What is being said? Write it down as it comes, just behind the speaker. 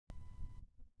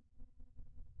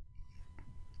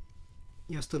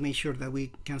just to make sure that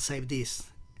we can save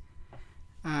this.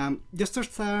 Just to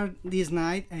start this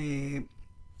night,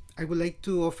 I would like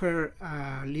to offer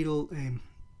a little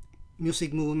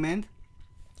music movement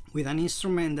with an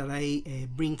instrument that I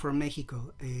bring from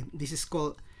Mexico. This is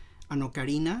called an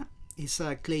ocarina. It's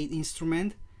a clay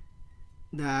instrument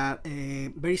that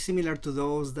very similar to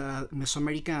those that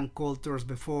Mesoamerican cultures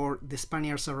before the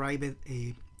Spaniards arrived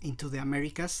into the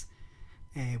Americas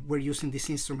were using this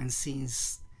instrument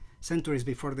since centuries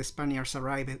before the Spaniards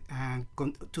arrived, and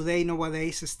today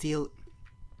nowadays still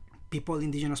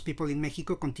indigenous people in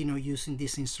Mexico continue using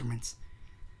these instruments.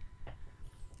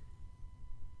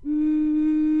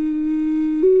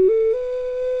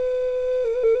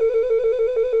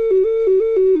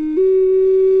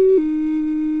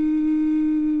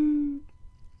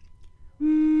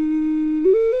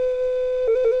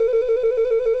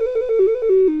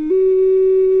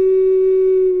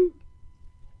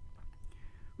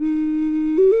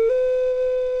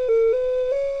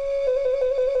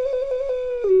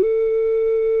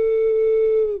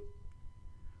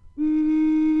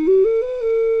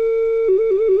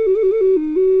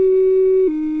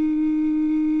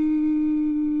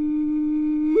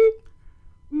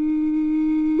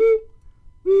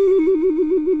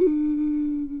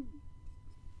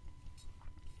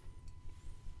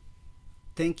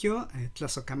 Thank you,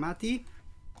 Tlazokamati,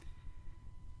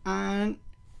 and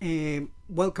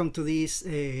welcome to this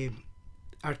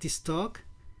artist talk.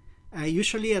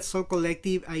 Usually at Soul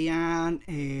Collective, I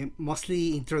am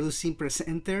mostly introducing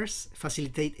presenters,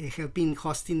 helping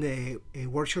hosting the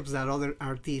workshops that other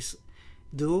artists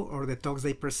do or the talks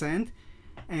they present.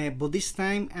 But this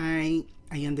time I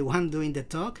am the one doing the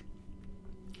talk.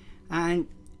 And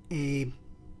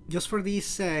just for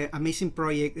this amazing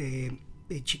project,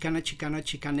 Chicana, Chicano,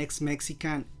 Chicanx,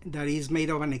 Mexican, that is made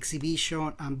of an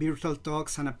exhibition and virtual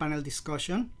talks and a panel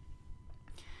discussion.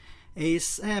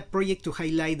 It's a project to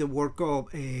highlight the work of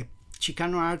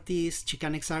Chicano artists,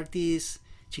 Chicanx artists,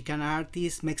 Chicana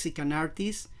artists, Mexican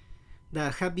artists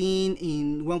that have been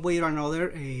in one way or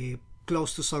another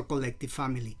close to Soul Collective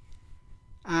family.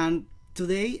 And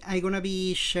today I'm gonna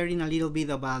be sharing a little bit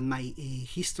about my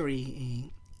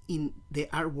history in the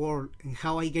art world and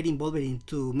how I get involved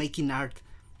into making art.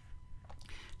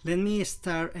 Let me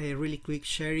start really quick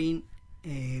sharing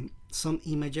some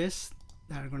images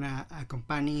that are gonna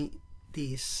accompany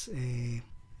this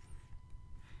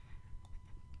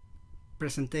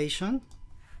presentation.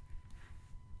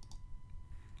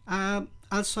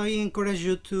 Also, I encourage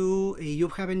you to, if you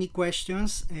have any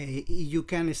questions, you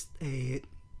can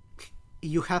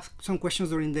you have some questions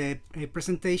during the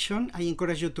presentation, I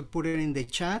encourage you to put it in the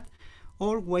chat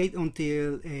or wait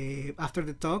until after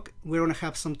the talk. We're going to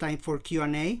have some time for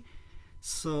Q&A,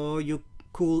 so you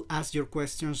could ask your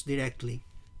questions directly.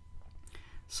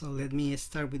 So let me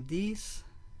start with this.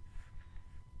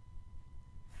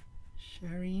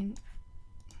 Sharing.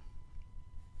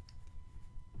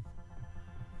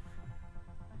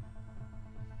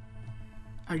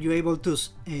 Are you able to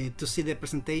see the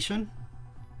presentation?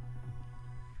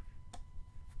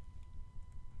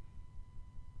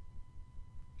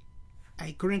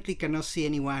 I currently cannot see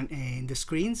anyone in the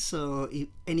screen, so if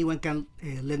anyone can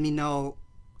let me know.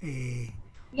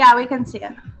 Yeah, we can see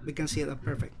it. We can see it. Oh,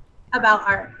 perfect. About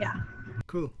art, yeah.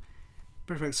 Cool.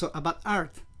 Perfect. So about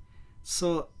art.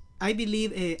 So I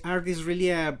believe art is really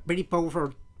a very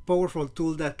powerful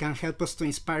tool that can help us to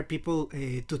inspire people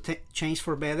to change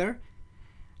for better.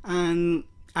 And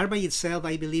art by itself,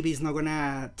 I believe, is not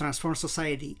gonna transform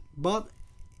society, but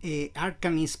art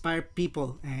can inspire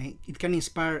people. It can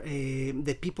inspire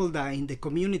the people that in the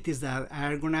communities that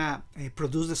are gonna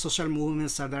produce the social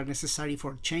movements that are necessary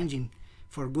for changing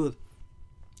for good.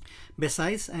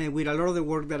 Besides, with a lot of the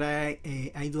work that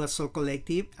I do at Soul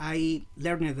Collective, I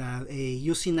learned that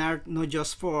using art not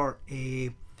just for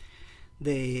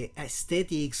the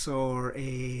aesthetics or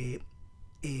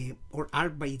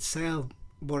art by itself,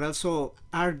 but also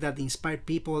art that inspire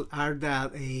people, art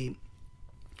that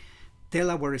tell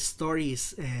our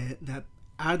stories, that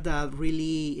art that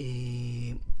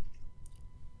really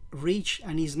rich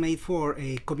and is made for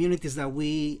communities that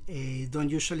we don't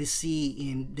usually see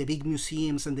in the big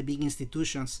museums and the big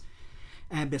institutions.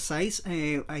 Besides,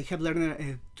 I have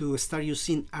learned to start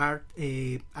using art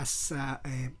as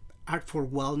art for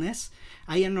wellness.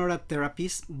 I am not a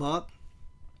therapist, but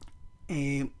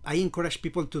I encourage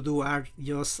people to do art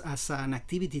just as an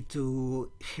activity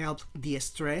to help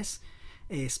de-stress,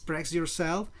 express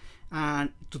yourself,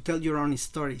 and to tell your own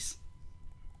stories.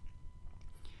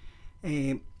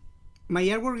 My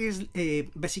artwork is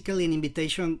basically an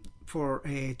invitation for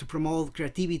to promote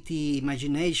creativity,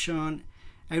 imagination,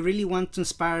 I really want to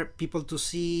inspire people to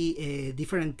see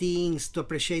different things, to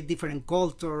appreciate different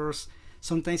cultures.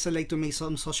 Sometimes I like to make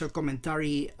some social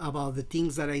commentary about the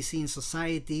things that I see in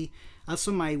society.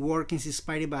 Also, my work is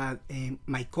inspired by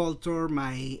my culture,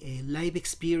 my life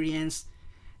experience,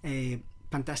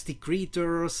 fantastic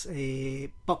creators,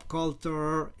 pop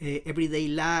culture, everyday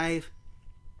life,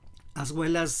 as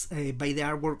well as by the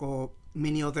artwork of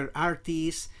many other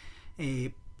artists,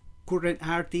 current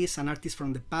artists and artists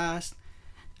from the past.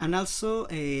 And also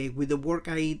with the work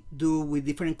I do with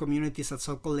different communities at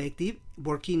Soul Collective,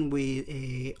 working with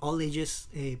all ages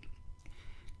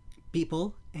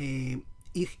people,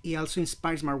 it also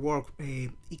inspires my work.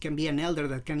 It can be an elder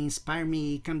that can inspire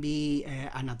me, it can be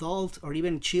an adult or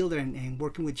even children, and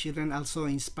working with children also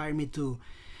inspire me to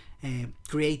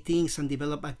create things and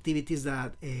develop activities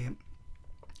that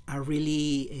are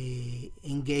really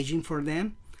engaging for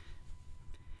them.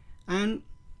 And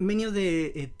many of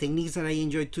the techniques that I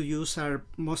enjoy to use are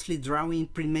mostly drawing,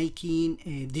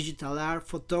 printmaking, digital art,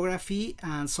 photography,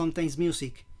 and sometimes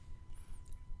music.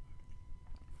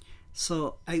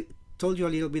 So I told you a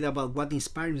little bit about what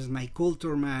inspires my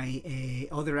culture, my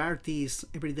other artists,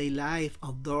 everyday life,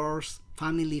 outdoors,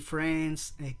 family,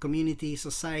 friends, community,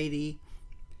 society.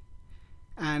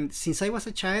 And since I was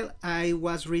a child, I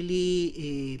was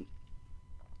really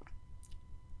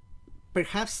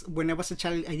perhaps when I was a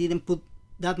child, I didn't put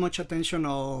that much attention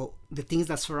on the things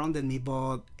that surrounded me,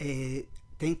 but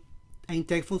I'm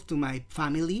thankful to my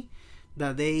family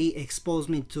that they exposed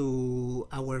me to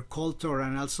our culture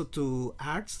and also to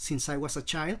arts since I was a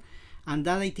child, and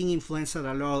that I think influenced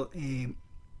a lot in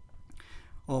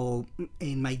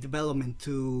my development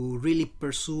to really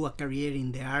pursue a career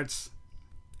in the arts,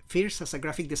 first as a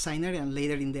graphic designer and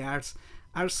later in the arts.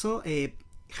 Also,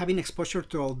 having exposure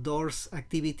to outdoors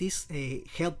activities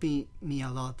helped me a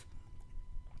lot.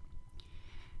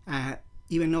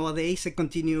 Even nowadays, I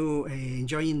continue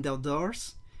enjoying the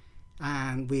outdoors,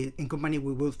 and in company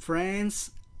with good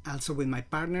friends, also with my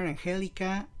partner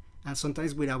Angelica, and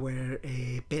sometimes with our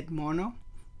pet Mono.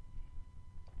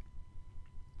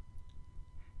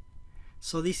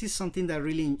 So this is something that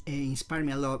really inspired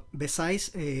me a lot.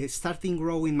 Besides starting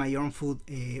growing my own food,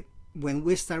 when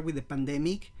we start with the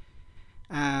pandemic,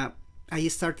 I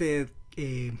started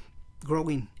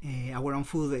growing our own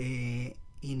food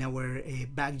in our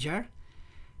backyard.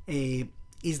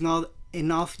 It's not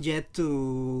enough yet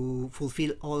to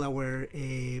fulfill all our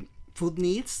food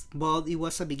needs, but it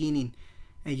was a beginning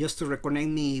just to reconnect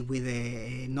me with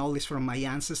the knowledge from my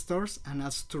ancestors and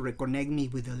also to reconnect me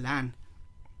with the land.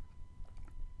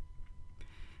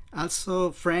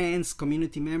 Also, friends,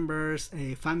 community members,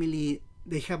 family,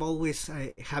 they have always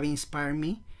have inspired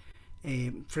me.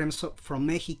 Friends from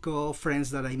Mexico,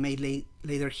 friends that I made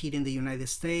later here in the United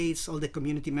States, all the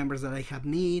community members that I have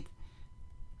met.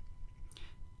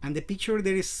 And the picture,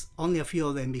 there is only a few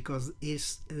of them because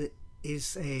it's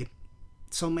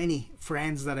so many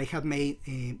friends that I have made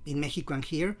in Mexico and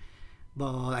here,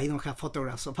 but I don't have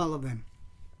photographs of all of them.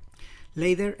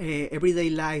 Later, everyday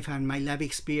life and my life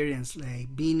experience,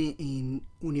 like being in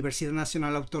Universidad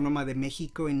Nacional Autónoma de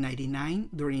Mexico in '99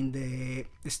 during the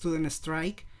student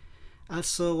strike,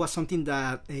 also was something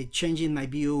that changed my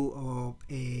view of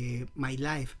my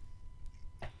life.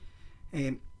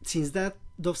 Since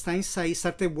those times, I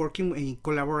started working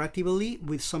collaboratively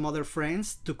with some other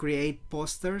friends to create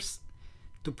posters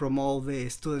to promote the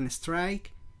student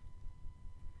strike.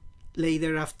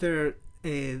 Later, after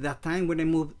that time, when I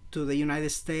moved to the United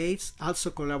States,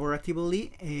 also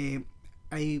collaboratively,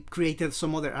 I created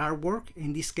some other artwork,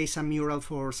 in this case a mural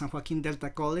for San Joaquin Delta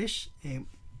College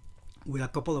with a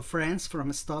couple of friends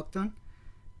from Stockton.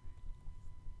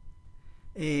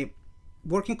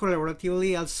 Working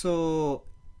collaboratively also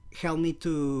helped me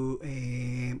to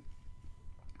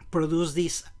produce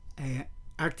this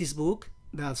artist book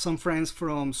that some friends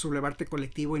from Sublevarte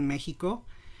Colectivo in Mexico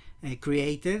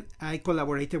created. I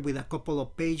collaborated with a couple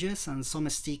of pages and some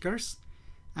stickers,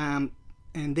 and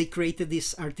they created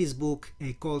this artist book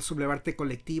called Sublevarte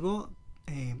Colectivo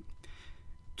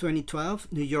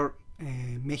 2012, New York,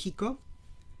 Mexico.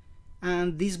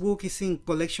 And this book is in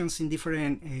collections in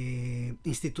different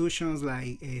institutions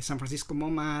like San Francisco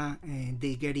MoMA,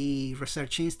 the Getty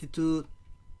Research Institute,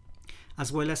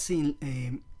 as well as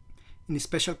in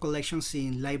special collections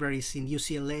in libraries in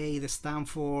UCLA, the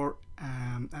Stanford,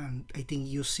 and I think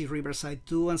UC Riverside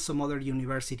too, and some other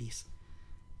universities.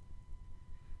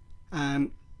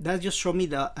 That just showed me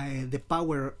the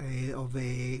power of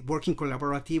the working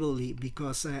collaboratively,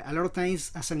 because a lot of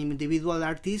times as an individual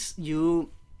artist,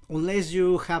 unless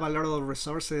you have a lot of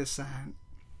resources,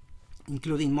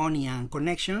 including money and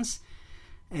connections,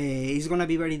 it's going to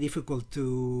be very difficult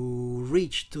to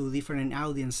reach to different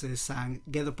audiences and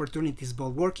get opportunities, but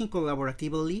working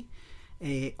collaboratively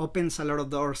opens a lot of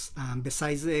doors, and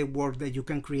besides the work that you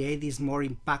can create is more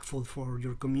impactful for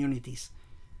your communities.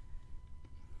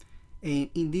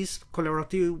 In these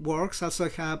collaborative works, also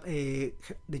have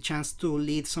the chance to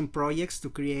lead some projects to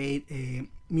create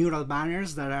mural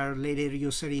banners that are later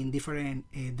used in different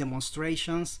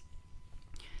demonstrations.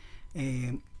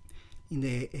 For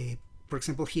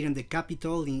example, here in the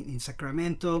Capitol in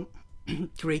Sacramento,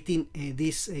 creating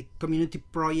these community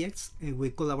projects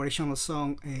with collaboration of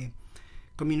some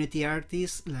community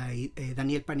artists like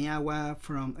Daniel Paniagua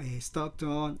from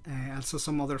Stockton, also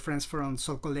some other friends from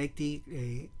Soul Collective,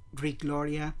 Rick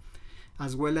Gloria,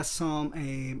 as well as so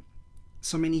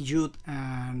many youth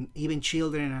and even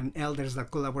children and elders that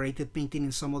collaborated painting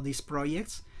in some of these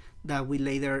projects that we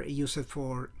later use it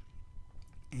for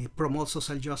promote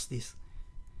social justice.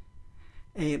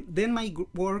 Then my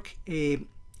work is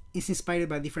inspired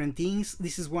by different things.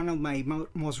 This is one of my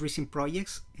most recent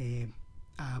projects, a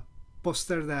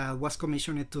poster that was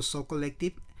commissioned to Soul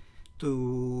Collective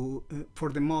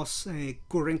for the most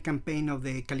current campaign of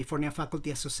the California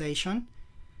Faculty Association.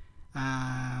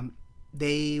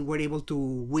 They were able to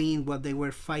win what they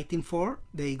were fighting for.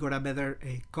 They got a better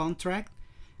contract,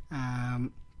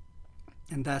 and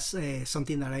that's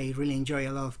something that I really enjoy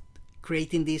a lot,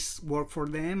 creating this work for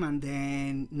them and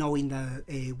then knowing that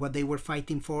what they were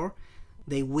fighting for,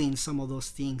 they win some of those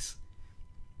things.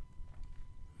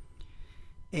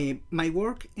 My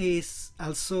work is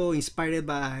also inspired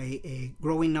by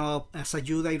growing up as a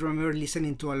youth. I remember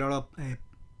listening to a lot of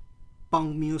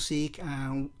punk music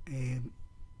and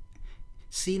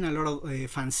seeing a lot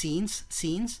of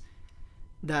scenes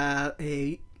that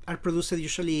are produced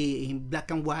usually in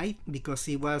black and white because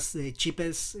it was the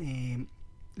cheapest.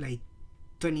 Like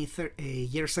 20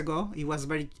 years ago, it was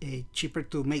very cheaper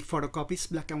to make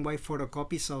photocopies, black and white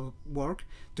photocopies of work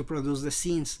to produce the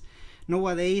scenes.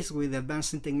 Nowadays, with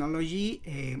advancing technology,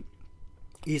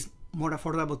 it's more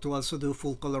affordable to also do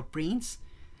full color prints.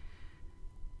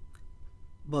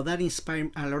 But that inspired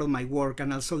a lot of my work,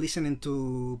 and also listening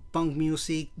to punk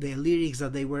music, the lyrics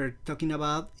that they were talking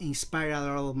about inspired a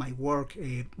lot of my work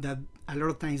that a lot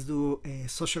of times do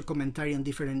social commentary on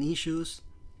different issues.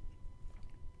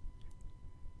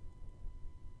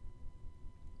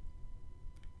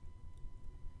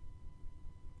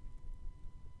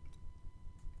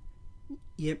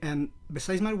 Yeah, and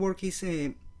besides my work is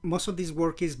most of this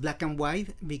work is black and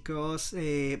white because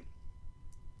I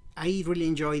really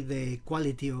enjoy the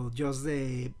quality of just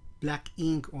the black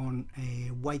ink on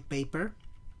white paper,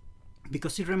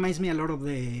 because it reminds me a lot of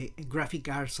the graphic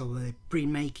arts of the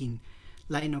printmaking,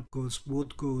 line-up goods,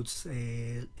 wood goods,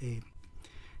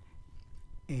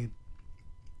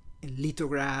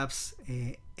 lithographs,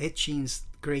 etchings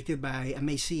created by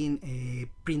amazing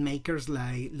printmakers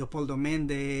like Leopoldo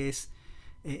Mendez,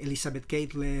 Elizabeth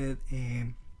Catlett,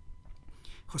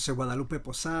 Jose Guadalupe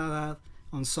Posada,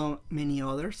 and so many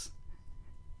others.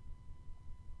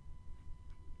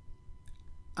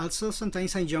 Also,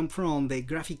 sometimes I jump from the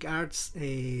graphic arts,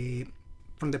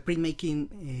 from the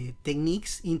printmaking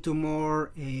techniques into more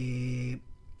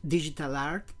digital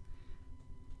art,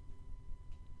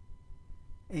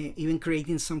 even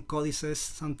creating some codices,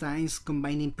 sometimes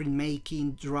combining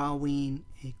printmaking, drawing,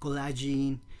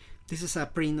 collaging. This is a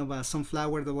print of a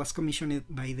sunflower that was commissioned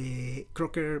by the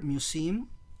Crocker Museum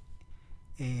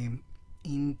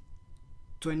in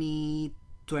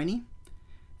 2020.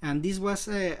 And this was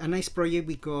a nice project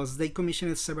because they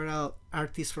commissioned several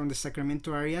artists from the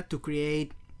Sacramento area to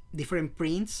create different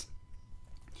prints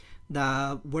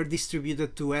that were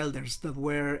distributed to elders that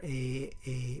were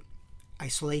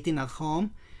isolating at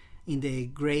home in the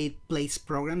Great Plates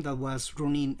program that was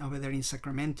running over there in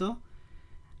Sacramento.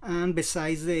 And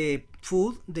besides the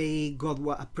food, they got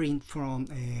a print from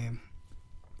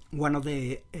one of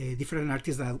the different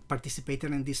artists that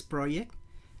participated in this project.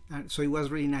 So it was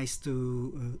really nice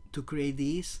to create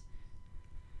this,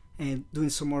 and doing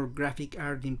some more graphic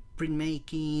art in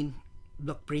printmaking,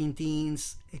 block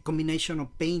printings, a combination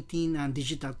of painting and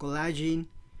digital collaging.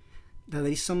 That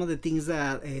is some of the things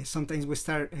that sometimes we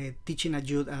start teaching at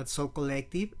youth at Soul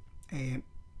Collective. I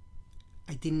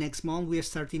think next month we are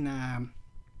starting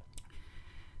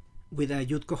with a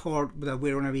youth cohort that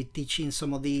we're going to be teaching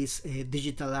some of these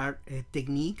digital art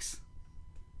techniques.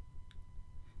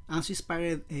 I'm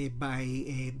inspired by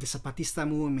the Zapatista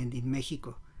movement in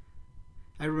Mexico.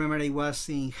 I remember I was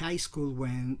in high school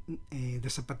when the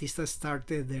Zapatistas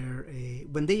started their,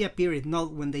 when they appeared,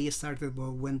 not when they started,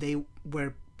 but when they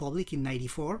were public in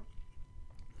 '94.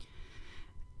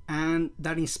 And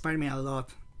that inspired me a lot.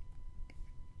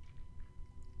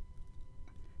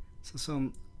 So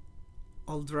some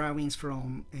old drawings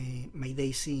from my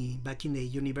days back in the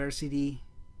university.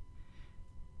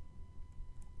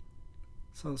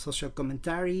 So social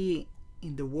commentary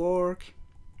in the work.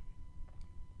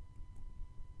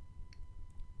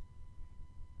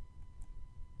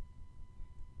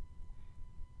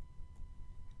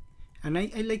 And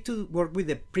I like to work with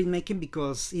the printmaking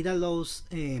because it allows,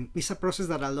 it's a process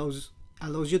that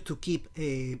allows you to keep,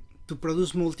 to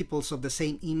produce multiples of the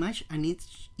same image, and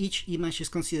each image is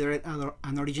considered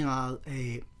an original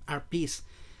art piece.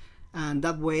 And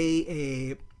that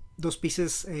way, those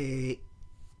pieces,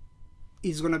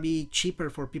 it's gonna be cheaper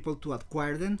for people to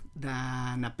acquire them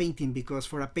than a painting, because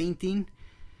for a painting,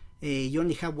 you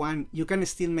only have one. You can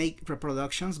still make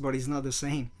reproductions, but it's not the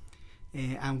same.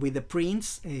 And with the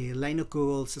prints,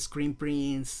 linoculates, screen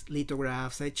prints,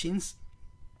 lithographs, etchings,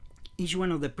 each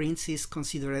one of the prints is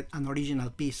considered an original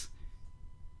piece.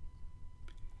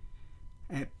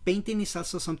 Painting is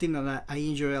also something that I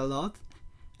enjoy a lot,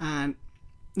 and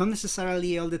not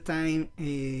necessarily all the time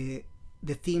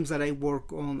the themes that I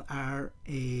work on are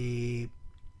to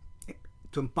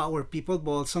empower people,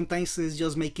 but sometimes it's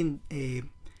just making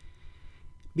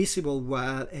visible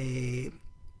what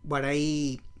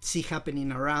I see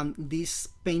happening around. These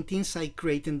paintings, I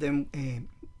created them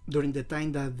during the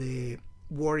time that the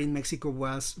war in Mexico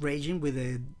was raging with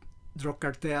the drug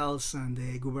cartels and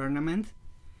the government,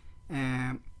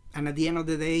 and at the end of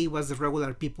the day it was the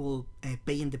regular people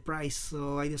paying the price.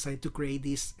 So I decided to create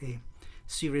this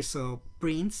series of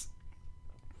prints.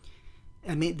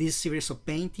 I made this series of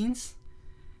paintings,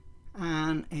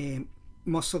 and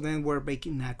most of them were baked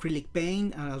in acrylic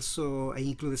paint, and also I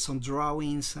included some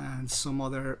drawings and some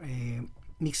other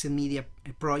mixed media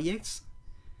projects.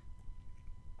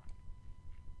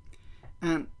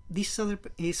 And this other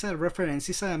is a reference,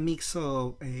 it's a mix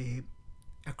of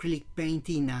acrylic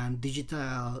painting and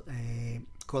digital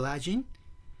collaging,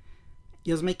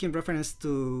 just making reference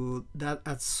to that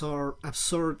absurd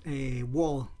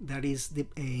wall that is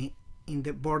in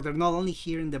the border, not only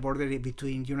here in the border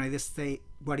between United States,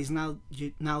 what is now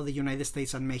the United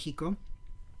States and Mexico,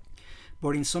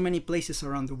 but in so many places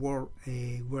around the world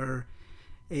where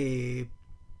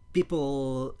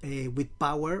people with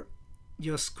power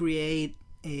just create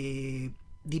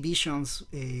divisions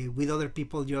with other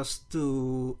people just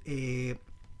to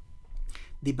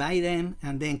divide them,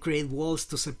 and then create walls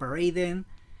to separate them,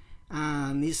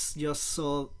 and it's just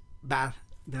so bad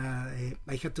that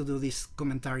I had to do this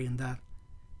commentary on that.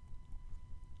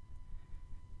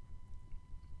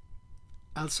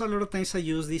 Also, a lot of times I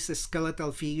use these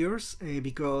skeletal figures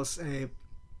because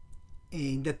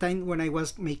in the time when I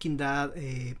was making that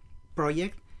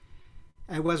project,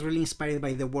 I was really inspired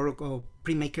by the work of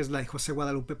printmakers like Jose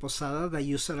Guadalupe Posada that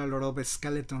used a lot of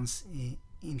skeletons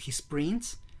in his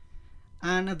prints,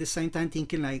 and at the same time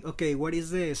thinking like, okay, what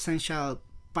is the essential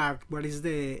part? What is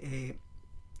the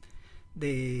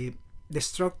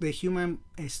human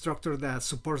structure that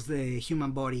supports the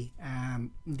human body?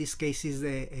 In this case is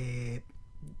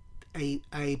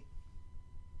I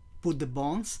put the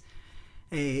bones.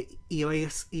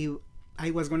 If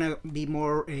I was gonna be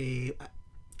more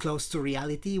close to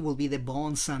reality, will be the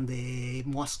bones and the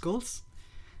muscles,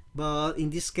 but in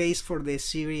this case for the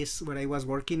series where I was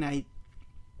working,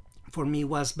 for me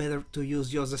was better to use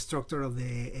just the structure of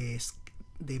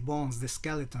the bones, the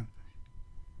skeleton.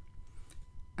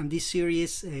 And this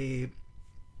series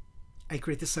I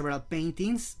created several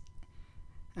paintings,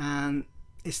 and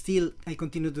still I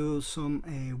continue to do some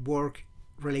work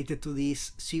related to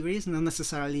this series, not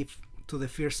necessarily to the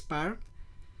first part,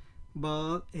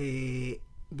 but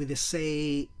with the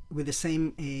same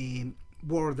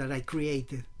work that I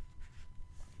created.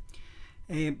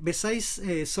 Besides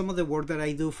some of the work that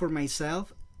I do for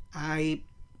myself, I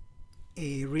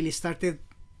really started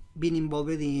being involved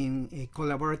in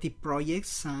collaborative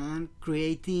projects and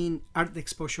creating art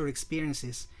exposure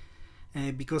experiences,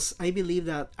 because I believe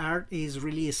that art is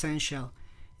really essential.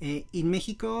 In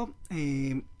Mexico,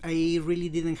 I really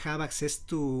didn't have access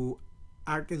to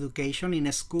art education in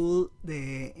a school.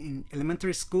 In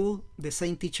elementary school, the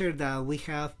same teacher that we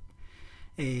have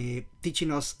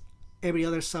teaching us every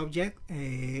other subject,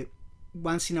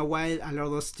 once in a while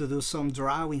allowed us to do some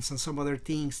drawings and some other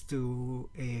things to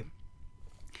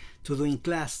do in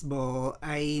class, but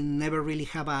I never really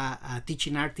have a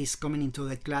teaching artist coming into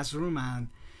the classroom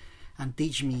and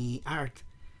teach me art,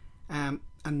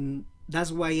 and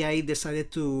that's why I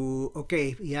decided to,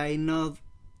 okay, yeah, I'm not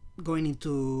going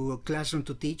into a classroom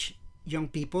to teach young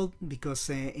people, because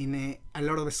in a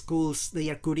lot of schools they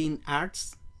are cutting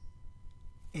arts.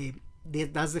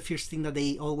 That's the first thing that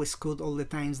they always cut all the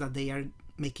times that they are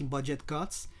making budget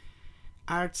cuts,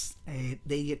 arts,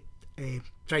 they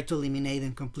try to eliminate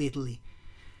them completely.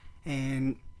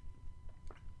 And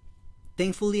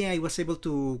thankfully I was able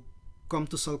to come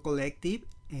to Soul Collective,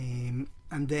 and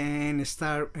then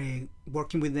start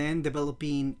working with them,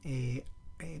 developing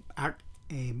art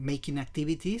making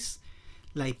activities,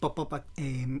 like pop-up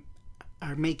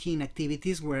art making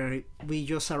activities, where we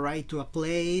just arrive to a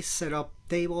place, set up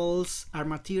tables, art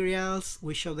materials,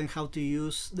 we show them how to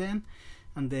use them,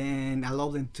 and then allow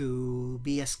them to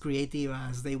be as creative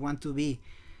as they want to be.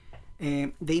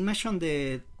 The image on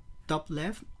the top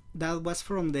left, that was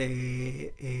from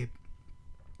the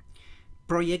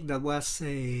project that was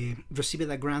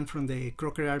received a grant from the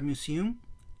Crocker Art Museum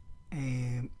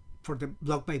for the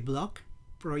block by block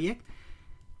project,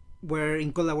 where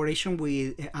in collaboration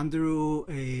with Andrew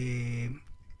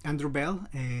Bell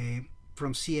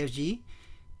from CFG,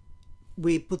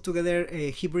 we put together,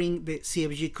 he bring the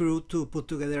CFG crew to put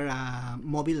together a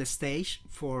mobile stage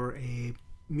for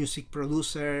music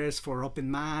producers, for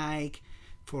open mic,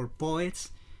 for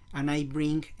poets, and I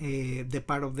bring the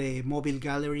part of the mobile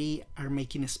gallery art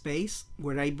making space,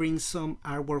 where I bring some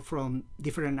artwork from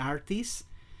different artists.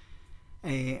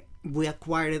 We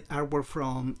acquired artwork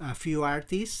from a few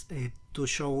artists to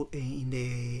show in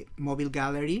the mobile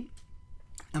gallery,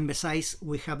 and besides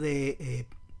we have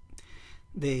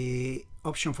the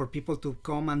option for people to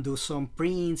come and do some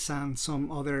prints and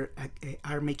some other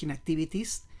art making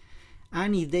activities.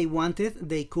 And if they wanted,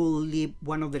 they could leave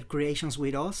one of their creations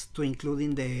with us to include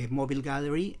in the mobile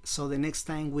gallery. So the next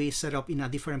time we set up in a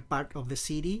different part of the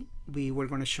city, we were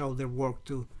going to show their work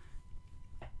too.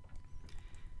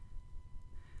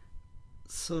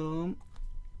 So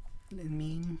let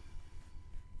me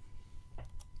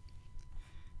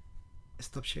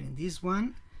stop sharing this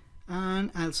one.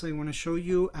 And also I want to show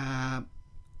you a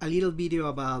little video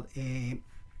about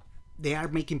the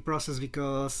art making process,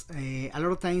 because a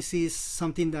lot of times it's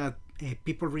something that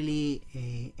people really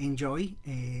enjoy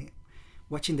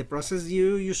watching the process.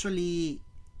 You usually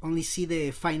only see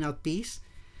the final piece,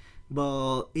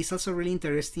 but it's also really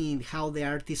interesting how the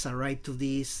artists arrive to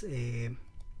this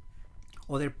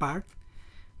other part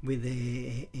with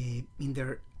the in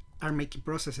their art making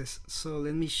processes. So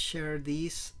let me share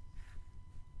this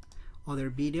other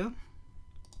video.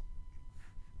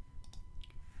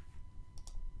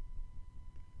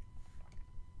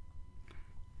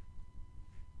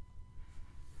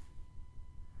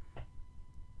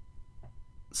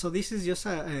 So this is just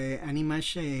an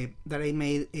image that I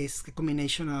made. Is a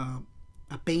combination of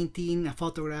a painting, a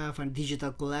photograph, and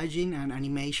digital collaging and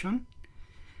animation.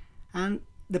 And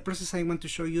the process I want to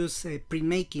show you is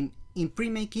printmaking. In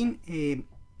printmaking,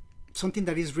 something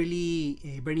that is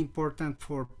really very important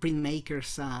for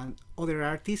printmakers and other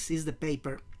artists is the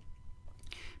paper.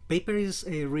 Paper is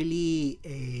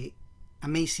really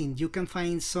amazing. You can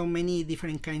find so many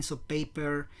different kinds of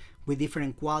paper with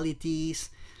different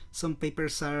qualities. Some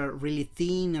papers are really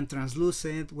thin and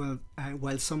translucent,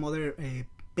 while some other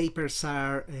papers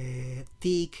are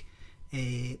thick,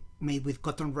 made with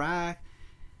cotton rag,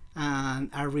 and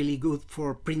are really good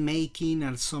for printmaking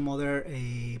and some other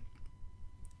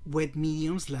wet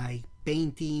mediums like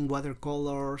painting,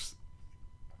 watercolors.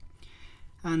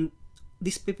 And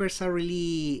these papers are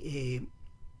really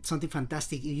something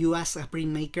fantastic. If you ask a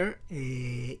printmaker,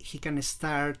 he can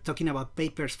start talking about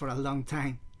papers for a long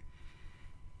time.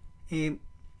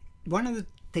 One of the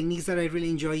techniques that I really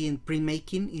enjoy in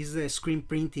printmaking is the screen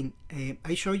printing.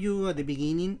 I showed you at the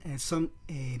beginning some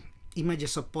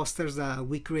images of posters that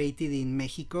we created in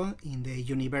Mexico in the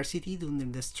university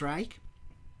during the strike.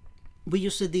 We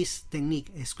used this technique,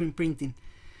 screen printing.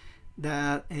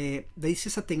 This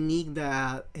is a technique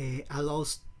that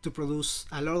allows to produce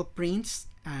a lot of prints.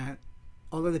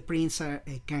 All of the prints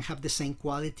can have the same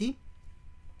quality.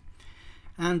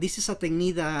 And this is a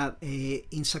technique that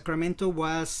in Sacramento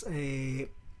was a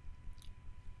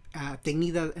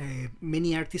technique that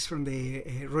many artists from the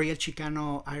Royal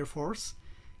Chicano Air Force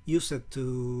used it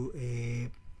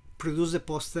to produce the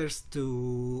posters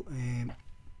to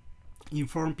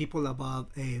inform people about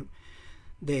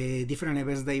the different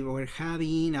events they were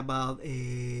having, about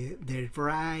their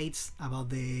rights, about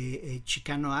the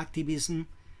Chicano activism.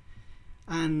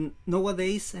 And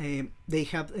nowadays they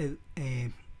have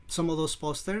some of those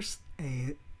posters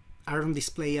are on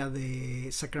display at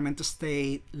the Sacramento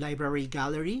State Library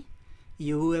Gallery.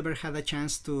 You ever had a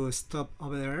chance to stop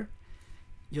over there,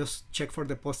 just check for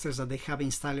the posters that they have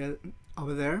installed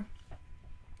over there.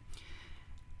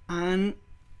 And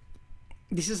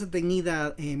this is a technique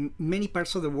that in many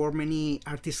parts of the world many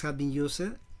artists have been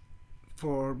using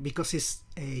because it's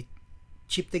a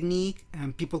cheap technique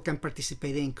and people can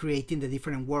participate in creating the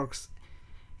different works.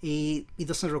 It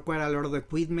doesn't require a lot of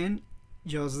equipment,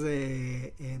 just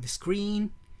the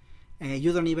screen.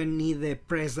 You don't even need the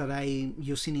press that I'm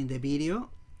using in the video,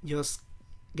 just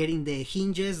getting the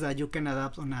hinges that you can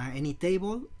adapt on any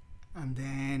table, and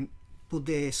then put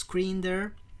the screen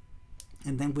there,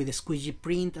 and then with the squeegee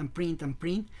print and print and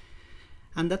print.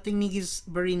 And that technique is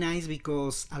very nice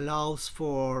because allows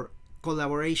for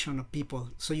collaboration of people,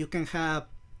 so you can have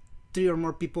 3 or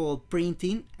more people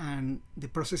printing and the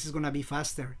process is going to be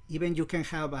faster. Even you can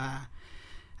have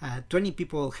 20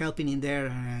 people helping in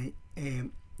there.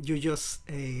 You just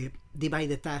divide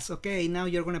the task. Okay, now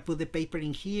you're going to put the paper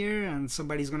in here, and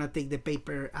somebody's going to take the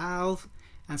paper out,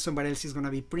 and somebody else is going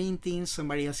to be printing,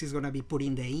 somebody else is going to be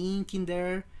putting the ink in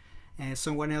there,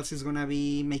 someone else is going to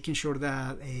be making sure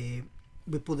that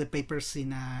we put the papers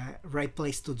in a right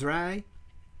place to dry.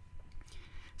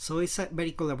 So it's a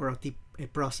very collaborative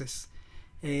process.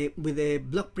 With the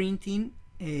block printing,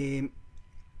 it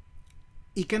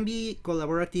can be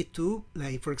collaborative too,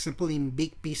 like for example in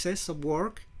big pieces of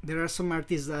work. There are some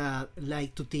artists that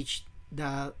like to teach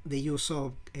the use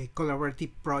of collaborative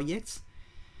projects.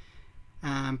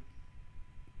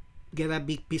 Get a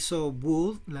big piece of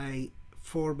wood, like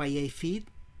 4 by 8 feet,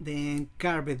 then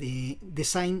carve the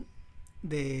design,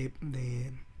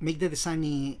 make the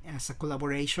design as a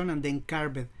collaboration, and then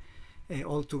carve it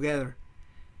all together.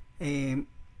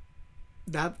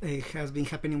 That has been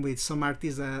happening with some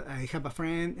artists. I have a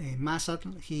friend,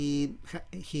 Masat. He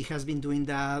has been doing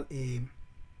that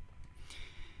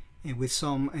with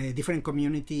some different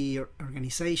community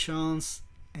organizations.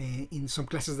 In some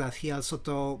classes that he also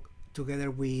taught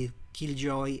together with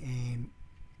Killjoy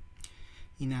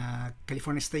in a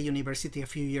California State University a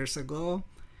few years ago.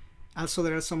 Also,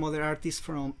 there are some other artists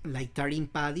from like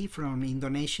Tarim Padi from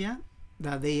Indonesia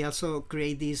that they also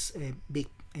create these big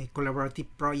collaborative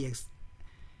projects.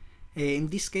 In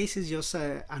this case, it's just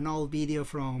an old video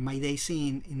from my days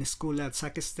in school at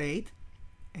Sac State,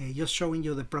 just showing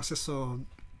you the process of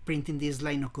printing these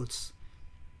linocuts.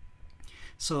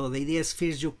 So the idea is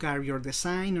first you carve your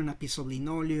design on a piece of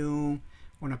linoleum,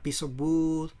 on a piece of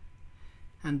wood,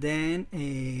 and then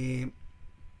you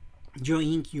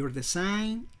ink your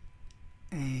design.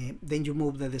 Then you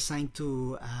move the design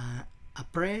to a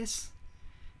press,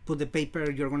 put the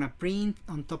paper you're gonna print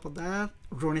on top of that,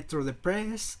 run it through the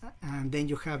press, and then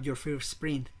you have your first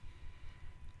print.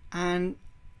 And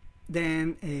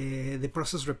then the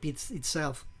process repeats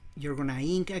itself. You're gonna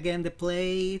ink again the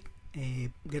plate,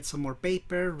 get some more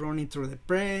paper, run it through the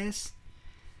press,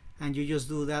 and you just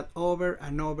do that over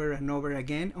and over and over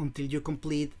again until you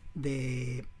complete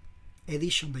the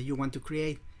edition that you want to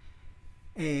create.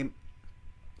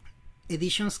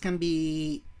 Editions can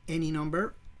be any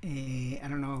number. I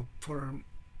don't know,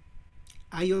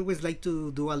 I always like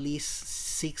to do at least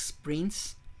 6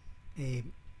 prints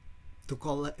to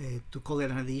call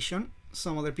it an edition.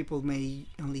 Some other people may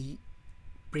only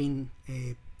print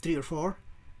 3 or 4,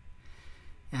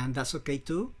 and that's okay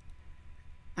too.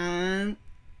 And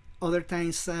other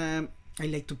times I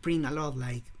like to print a lot,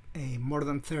 like more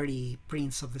than 30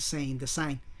 prints of the same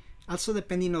design. Also,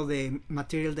 depending on the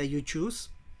material that you choose.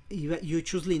 If you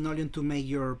choose linoleum to make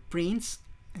your prints,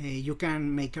 you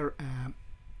can make a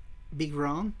big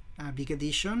run, a big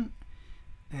edition,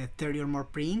 30 or more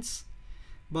prints.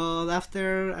 But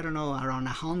after, I don't know, around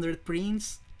 100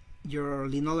 prints, your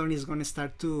linoleum is going to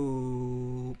start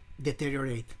to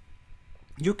deteriorate.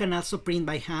 You can also print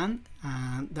by hand,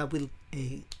 and that will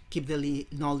keep the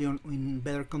linoleum in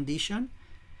better condition.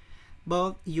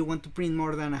 But you want to print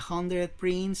more than 100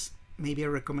 prints, maybe I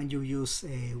recommend you use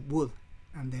wood,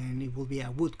 and then it will be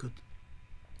a woodcut.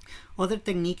 Other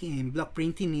technique in block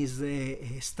printing is the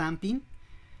stamping.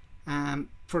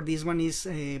 For this one is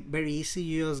very easy.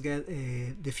 You just get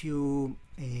the few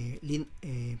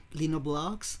lino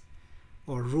blocks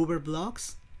or rubber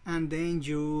blocks, and then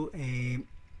you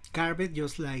carve it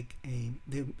just like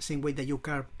the same way that you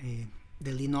carve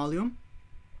the linoleum,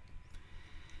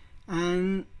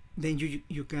 and then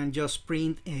you can just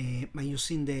print by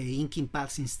using the inking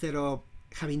pads instead of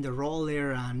having the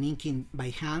roller and inking by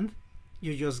hand.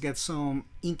 You just get some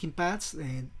inking pads,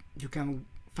 you can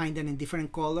find them in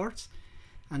different colors,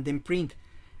 and then print.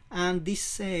 And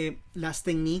this last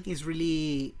technique is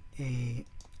really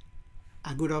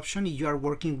a good option if you are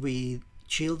working with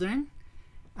children,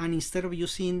 and instead of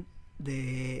using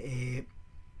the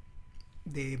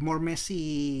more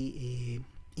messy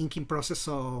inking process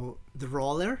of the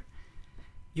roller,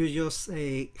 you just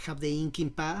have the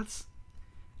inking pads.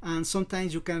 And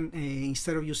sometimes you can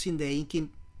instead of using the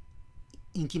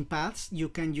inking pads, you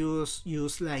can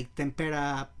use like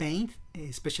tempera paint,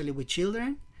 especially with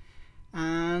children,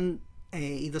 and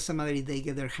it doesn't matter if they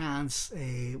get their hands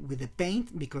with the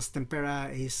paint, because tempera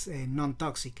is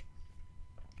non-toxic.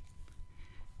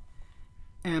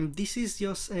 And this is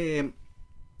just a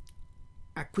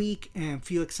quick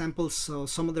few examples of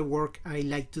some of the work I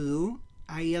like to do.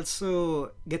 I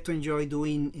also get to enjoy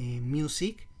doing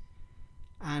music,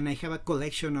 and I have a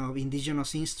collection of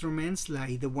indigenous instruments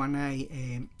like the one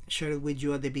I shared with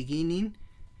you at the beginning.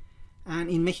 And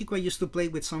in Mexico I used to play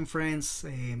with some friends.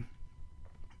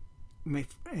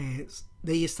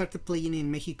 They started playing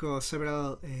in Mexico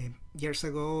several years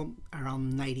ago,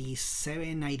 around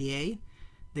 97, 98.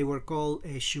 They were called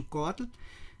Xucotl.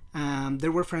 They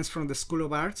were friends from the School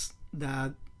of Arts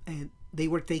that they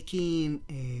were taking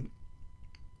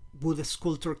wood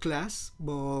sculpture class,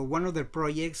 but one of their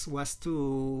projects was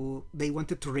they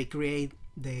wanted to recreate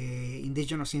the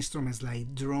indigenous instruments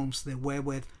like drums, the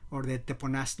huehuet or the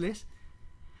teponaztles.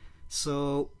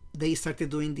 So they started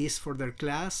doing this for their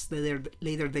class.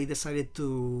 Later they decided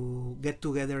to get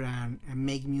together and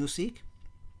make music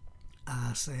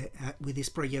as with this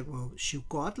project of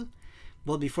Xucotl.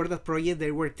 But before that project,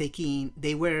 they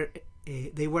were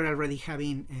already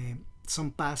having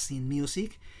some past in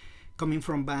music, coming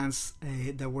from bands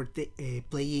that were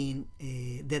playing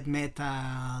death metal,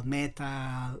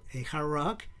 hard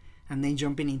rock, and then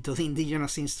jumping into the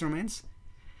indigenous instruments.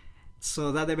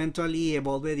 So that eventually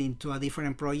evolved into a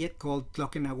different project called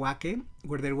Tloquenahuaque,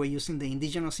 where they were using the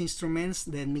indigenous instruments,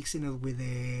 then mixing it with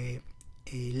the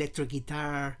electric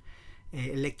guitar,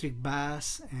 electric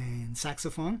bass, and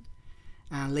saxophone.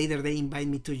 And later they invite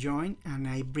me to join, and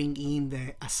I bring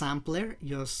in a sampler,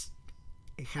 just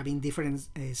having different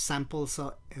samples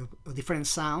of different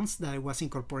sounds that I was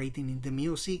incorporating in the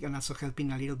music, and also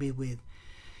helping a little bit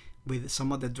with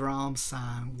some of the drums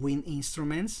and wind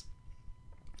instruments.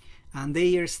 And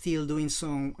they are still doing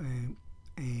some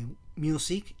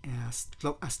music as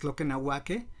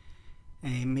Tloquenahuaque.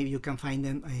 Maybe you can find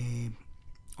them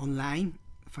online,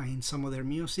 find some of their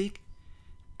music.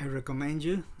 I recommend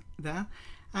you that.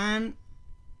 And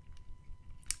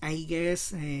I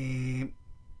guess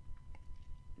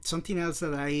something else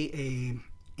that I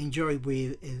enjoy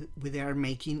with art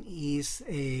making is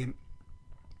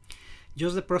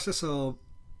just the process of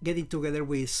getting together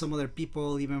with some other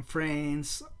people, even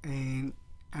friends, and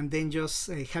then just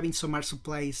having some art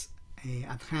supplies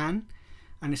at hand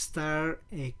and start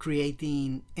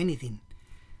creating anything.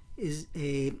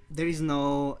 There is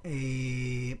no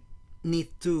need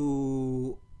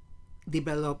to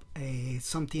develop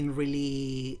something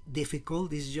really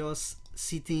difficult. It's just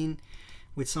sitting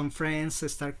with some friends,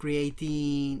 start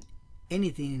creating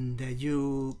anything that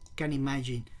you can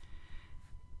imagine.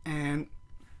 And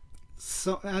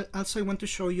so also I want to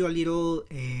show you a little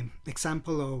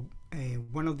example of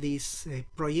one of these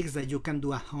projects that you can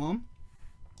do at home,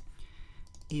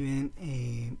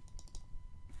 even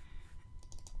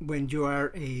when you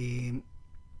are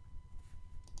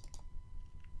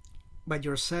by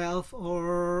yourself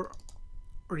or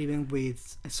even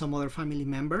with some other family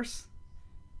members.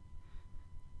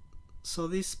 So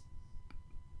this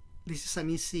is an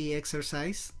easy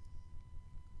exercise.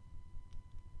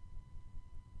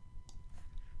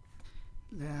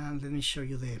 Let me show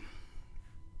you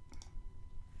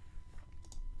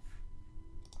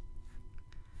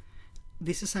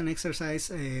this is an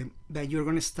exercise that you're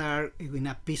going to start with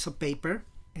a piece of paper.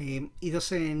 It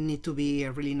doesn't need to be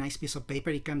a really nice piece of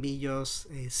paper. It can be just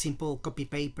a simple copy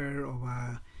paper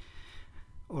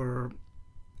or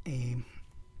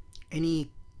any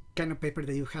kind of paper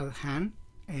that you have at hand,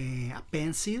 a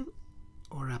pencil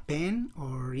or a pen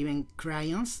or even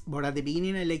crayons. But at the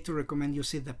beginning I like to recommend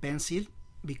using the pencil,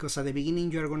 because at the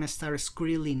beginning you are going to start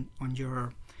scribbling on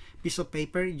your piece of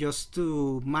paper just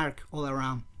to mark all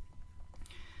around.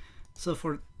 So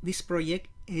for this project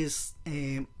is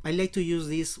I like to use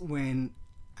this when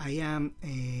I am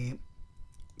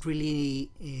really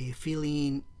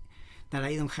feeling that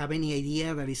I don't have any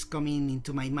idea that is coming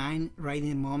into my mind right in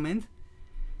the moment.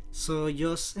 So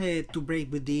just to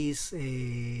break with this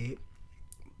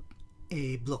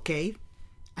blockade,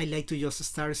 I like to just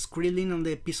start scribbling on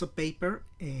the piece of paper.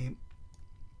 Let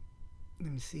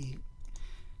me see,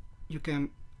 you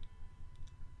can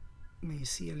maybe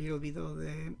see a little bit of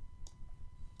the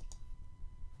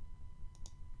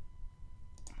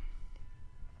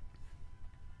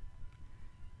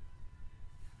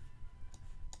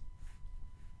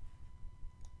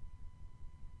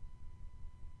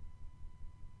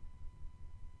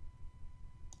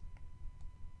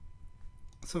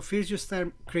So first you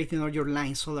start creating all your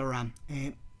lines all around.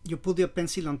 You put your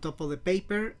pencil on top of the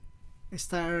paper,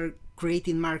 start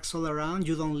creating marks all around.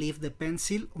 You don't leave the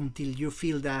pencil until you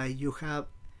feel that you have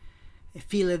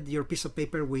fill your piece of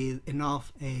paper with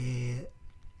enough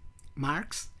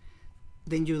marks.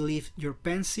 Then you leave your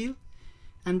pencil,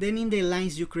 and then in the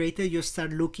lines you created, you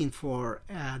start looking for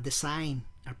a design,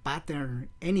 a pattern,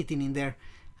 anything in there,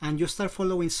 and you start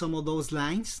following some of those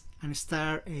lines and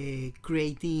start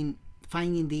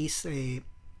finding these,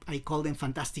 I call them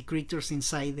fantastic creatures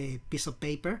inside the piece of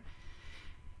paper.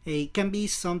 It can be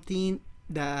something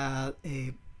that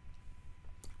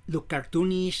look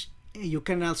cartoonish. You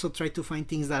can also try to find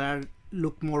things that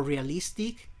look more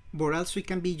realistic, but also it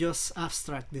can be just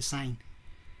abstract design.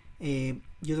 You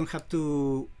don't have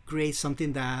to create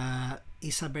something that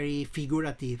is a very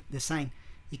figurative design.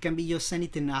 It can be just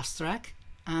anything abstract,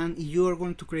 and if you are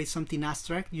going to create something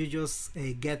abstract, you just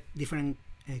get different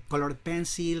colored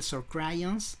pencils or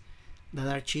crayons that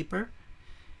are cheaper,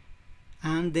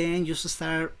 and then you just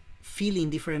start filling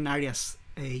different areas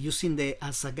using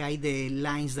as a guide the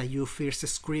lines that you first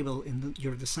scribble in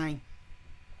your design.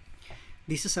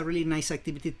 This is a really nice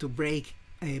activity to break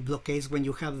blockades when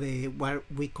you have what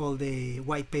we call the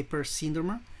white paper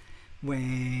syndrome,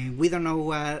 when we don't know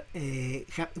what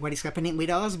is happening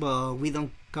with us, but we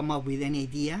don't come up with any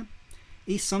idea.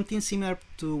 It's something similar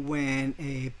to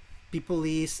when people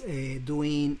is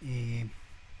doing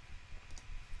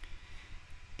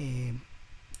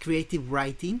creative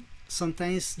writing.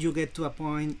 Sometimes you get to a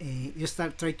point you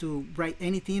start try to write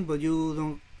anything, but you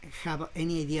don't have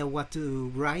any idea what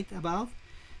to write about.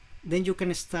 Then you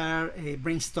can start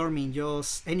brainstorming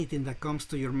just anything that comes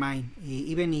to your mind,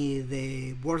 even if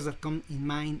the words that come in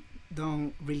mind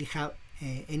don't really have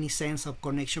any sense of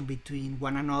connection between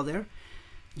one another.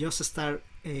 Just start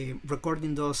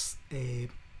recording those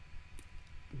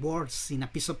words in a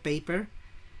piece of paper,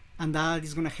 and that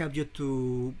is going to help you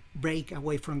to break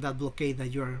away from that blockade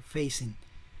that you are facing.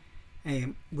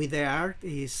 With the art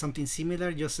is something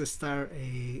similar. Just start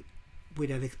with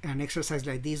an exercise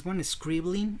like this one,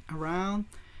 scribbling around.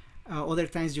 Other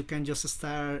times you can just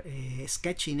start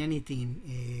sketching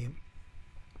anything,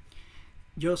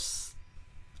 just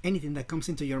anything that comes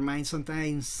into your mind.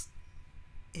 Sometimes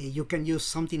you can use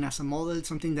something as a model,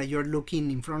 something that you're looking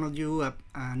in front of you,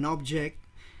 an object,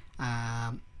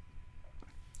 a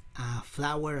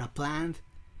flower, a plant.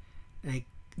 Like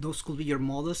those could be your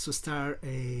models to start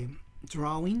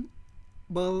drawing.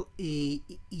 But it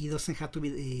doesn't have to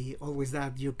be always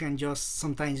that. You can just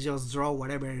sometimes just draw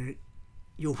whatever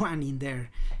you want in there.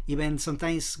 Even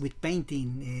sometimes with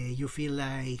painting, you feel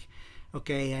like,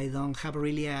 okay, I don't have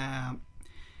really a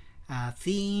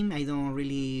theme. I don't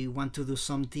really want to do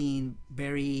something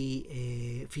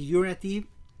very figurative.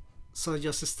 So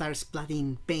just start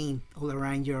splatting paint all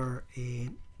around your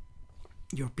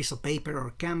piece of paper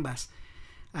or canvas.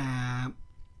 Kind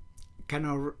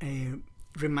of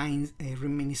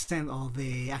reminiscent of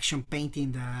the action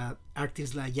painting that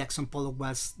artists like Jackson Pollock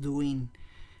was doing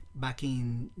back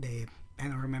in the, I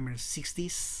don't remember,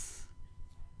 60s,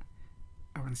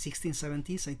 around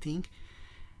 1670s, I think,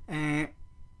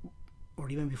 or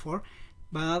even before.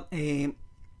 But yeah,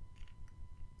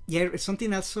 it's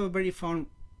something also very fun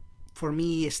for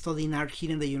me studying art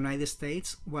here in the United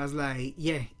States. Was like,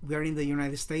 yeah, we are in the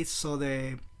United States, so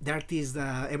the artists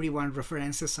that everyone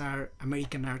references are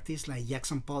American artists like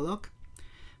Jackson Pollock.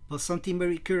 But something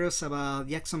very curious about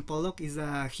Jackson Pollock is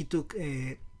that he took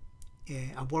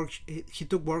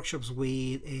workshops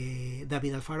with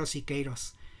David Alfaro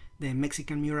Siqueiros, the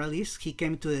Mexican muralist. He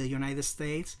came to the United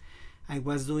States. I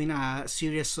was doing a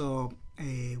series of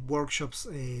workshops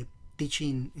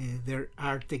teaching their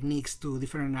art techniques to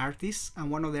different artists,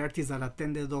 and one of the artists that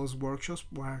attended those workshops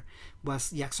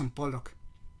was Jackson Pollock.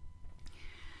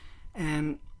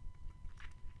 And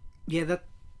yeah,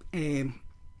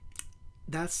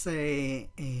 that's I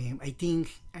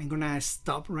think I'm gonna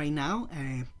stop right now.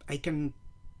 I can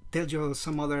tell you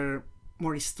some other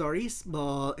more stories,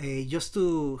 but just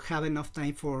to have enough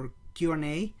time for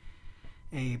Q&A.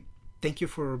 Thank you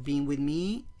for being with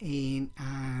me,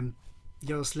 and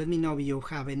just let me know if you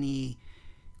have any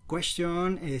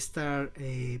question. Start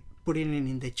putting it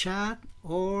in the chat,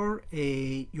 or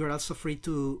you're also free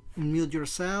to mute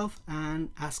yourself and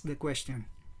ask the question.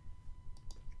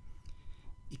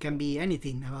 It can be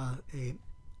anything about.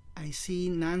 I see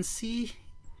Nancy.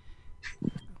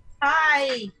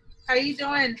 Hi, how are you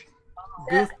doing?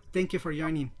 Good. Thank you for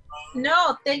joining.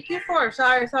 No, thank you for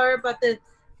sorry about this,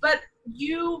 but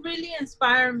you really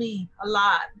inspire me a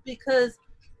lot, because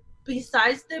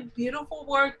besides the beautiful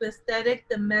work, the aesthetic,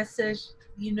 the message,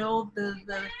 you know, the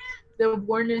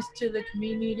awareness to the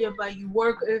community about your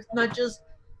work, it's not just,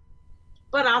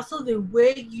 but also the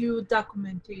way you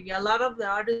document it. A lot of the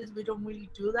artists, we don't really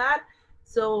do that.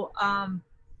 So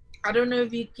I don't know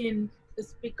if you can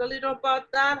speak a little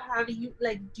about that? How do you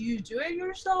like? Do you do it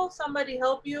yourself? Somebody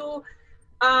help you?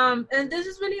 And this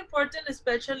is really important,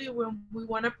 especially when we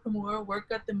want to promote work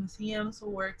at the museums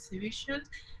or exhibitions.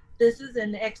 This is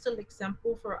an excellent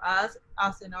example for us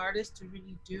as an artist to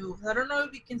really do. I don't know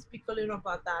if you can speak a little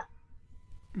about that.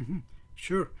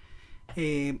 Sure.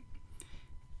 Uh,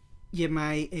 yeah,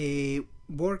 my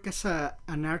work as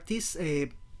an artist,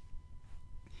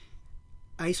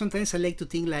 I sometimes I like to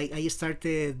think like I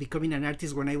started becoming an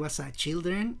artist when I was a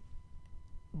children,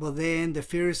 but then the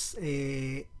first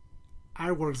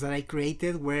artworks that I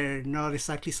created were not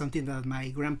exactly something that my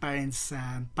grandparents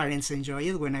and parents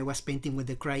enjoyed when I was painting with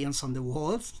the crayons on the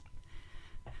walls.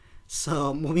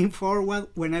 So moving forward,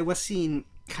 when I was in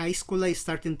high school, I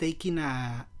started taking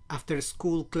a after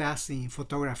school class in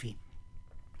photography.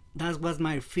 That was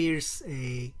my first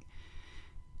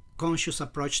conscious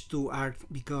approach to art,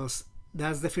 because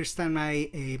that's the first time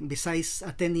I, besides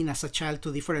attending as a child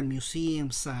to different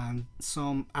museums and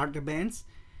some art events,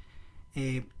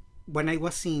 uh, when I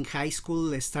was in high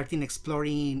school, starting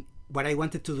exploring what I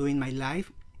wanted to do in my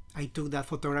life, I took that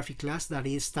photography class that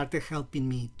is started helping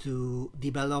me to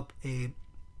develop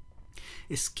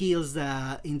skills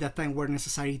that in that time were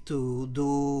necessary to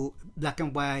do black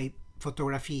and white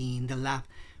photography in the lab,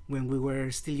 when we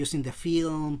were still using the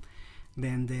film,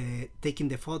 then taking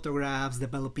the photographs,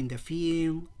 developing the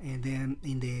film, and then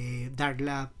in the dark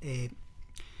lab,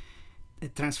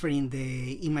 transferring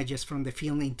the images from the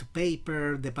film into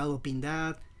paper, developing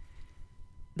that.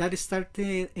 That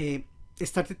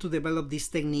started to develop this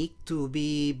technique to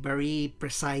be very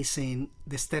precise in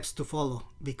the steps to follow,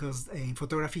 because in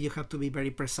photography you have to be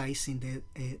very precise in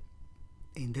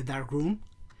the dark room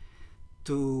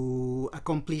to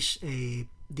accomplish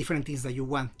different things that you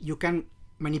want. You can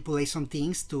manipulate some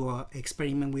things to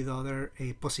experiment with other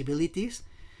possibilities,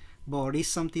 but it's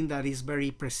something that is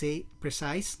very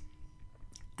precise.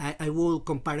 I will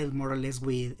compare it more or less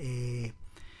with the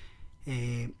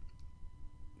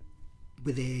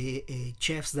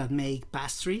chefs that make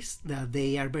pastries, that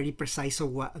they are very precise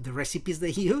of what the recipes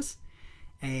they use.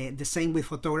 The same with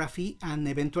photography, and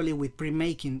eventually with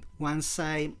printmaking. Once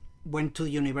I went to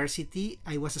university,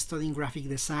 I was studying graphic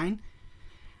design,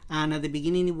 and at the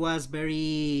beginning it was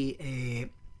very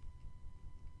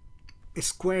a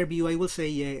square view. I will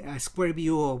say a square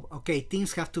view of, okay,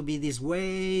 things have to be this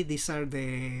way, these are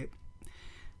the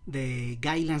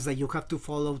guidelines that you have to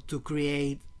follow to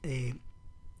create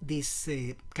these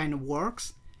kind of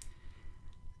works.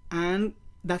 And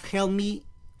that helped me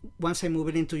once I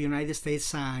moved into United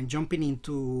States and jumping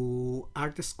into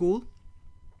art school.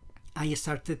 I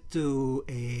started to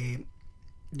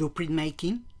do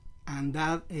printmaking, and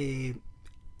that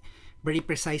very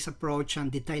precise approach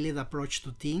and detailed approach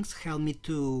to things helped me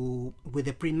to with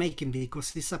the printmaking,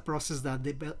 because it's a process that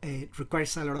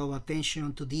requires a lot of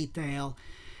attention to detail,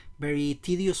 very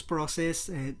tedious process,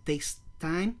 takes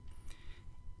time.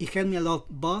 It helped me a lot,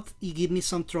 but it gave me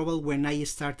some trouble when I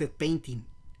started painting,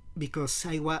 because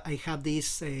I had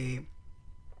this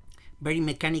very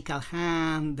mechanical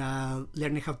hand,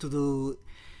 learning how to do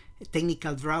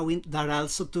technical drawing. That I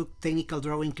also took technical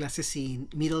drawing classes in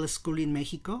middle school in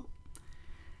Mexico.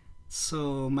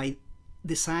 So my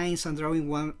designs and drawing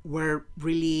were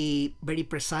really very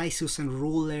precise, using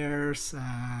rulers,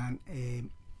 and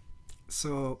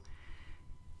so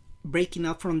breaking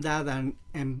up from that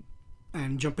and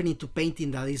jumping into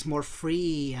painting that is more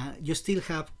free. You still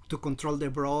have to control the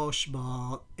brush,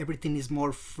 but everything is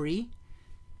more free.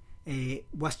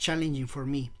 Was challenging for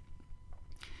me.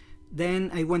 Then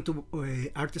I went to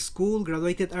art school,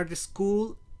 graduated art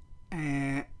school.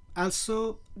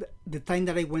 Also, the time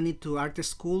that I went into art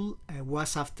school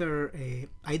was after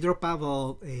I dropped out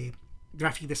of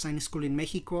graphic design school in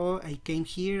Mexico. I came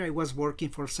here, I was working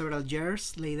for several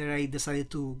years. Later I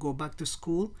decided to go back to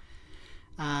school.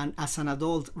 And as an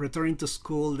adult returning to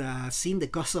school, seeing the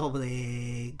cost of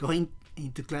the going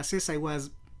into classes, I was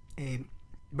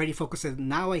very focused.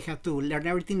 Now I have to learn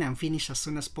everything and finish as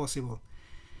soon as possible.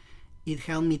 It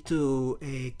helped me to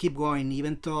keep going,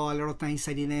 even though a lot of times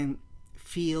I didn't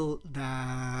feel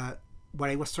that what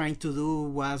I was trying to do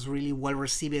was really well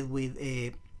received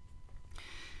with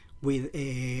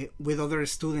other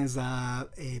students that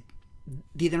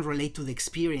didn't relate to the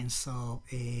experience. So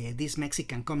this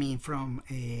Mexican coming from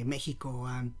Mexico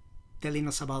and telling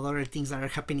us about other things that are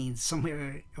happening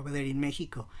somewhere over there in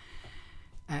Mexico.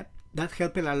 That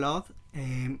helped a lot,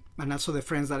 and also the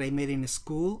friends that I made in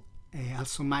school,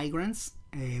 also migrants.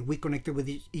 We connected with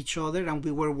each other, and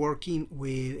we were working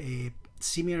with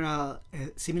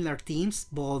similar teams,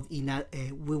 but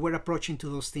we were approaching to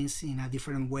those things in a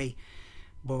different way.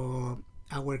 But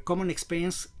our common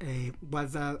experience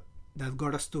was that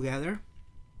got us together.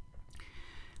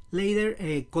 Later,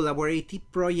 collaborative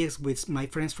projects with my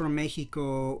friends from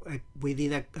Mexico. We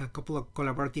did a couple of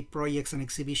collaborative projects, an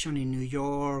exhibition in New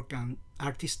York, and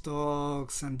artist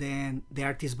talks, and then the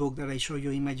artist book that I show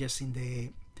you images in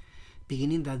the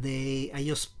beginning. That I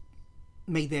just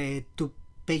make the 2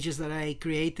 pages that I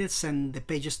created, send the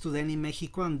pages to them in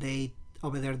Mexico, and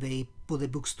over there they put the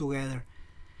books together.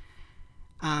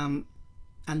 And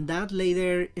that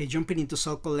later, jumping into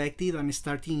Soul Collective and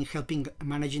starting helping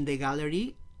managing the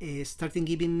gallery, starting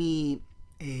giving me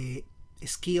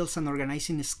skills and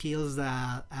organizing skills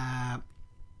that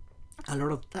a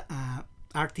lot of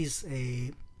artists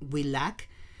will lack.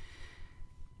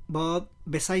 But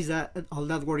besides that, all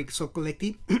that work is so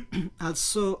collective.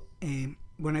 Also,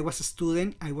 when I was a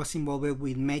student, I was involved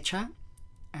with Mecha.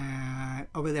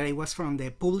 Over there, I was from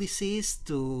the publicist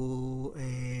to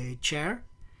chair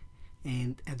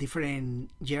and different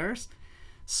years.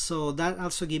 So that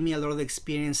also gave me a lot of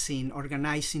experience in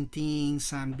organizing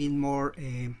things and being more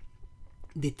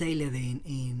detailed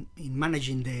in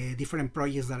managing the different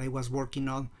projects that I was working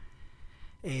on.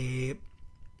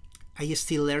 I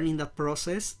still learning that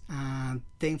process, and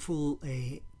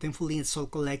thankfully in Soul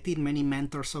Collective, many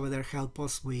mentors over there help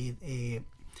us with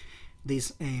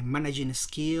these managing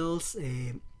skills.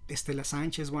 Estela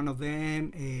Sanchez, one of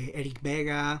them, Eric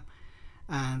Vega,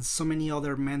 and so many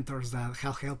other mentors that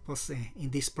have helped us in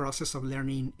this process of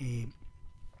learning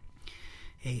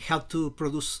how to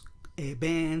produce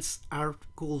events, art,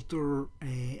 culture,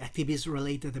 activist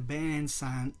related events,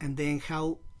 and then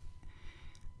how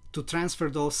to transfer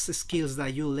those skills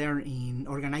that you learn in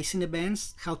organizing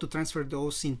events, how to transfer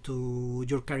those into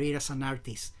your career as an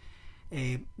artist.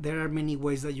 There are many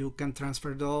ways that you can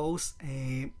transfer those.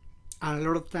 A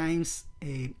lot of times,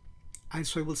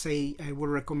 also I will say, I would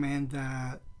recommend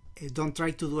don't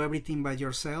try to do everything by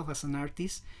yourself as an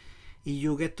artist. If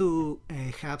you get to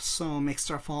have some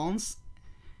extra funds,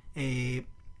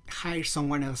 hire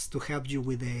someone else to help you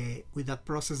with that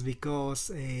process,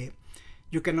 because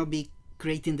you cannot be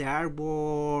creating the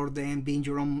artwork, then being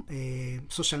your own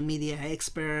social media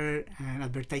expert and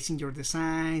advertising your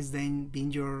designs, then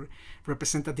being your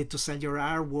representative to sell your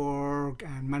artwork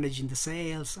and managing the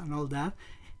sales and all that.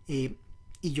 If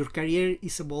your career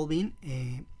is evolving,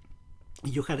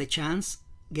 you had a chance,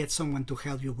 get someone to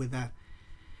help you with that.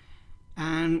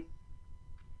 And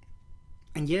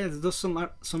yeah, those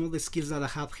are some of the skills that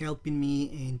have helping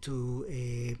me into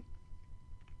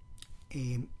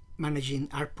managing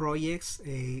art projects,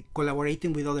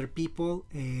 collaborating with other people.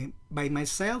 By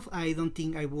myself, I don't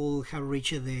think I will have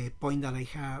reached the point that I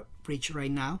have reached right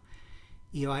now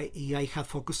if I had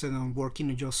focused on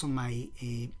working just on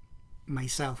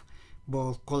myself.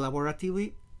 But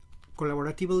collaboratively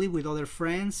with other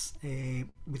friends,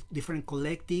 with different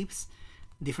collectives,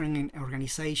 different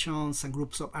organizations and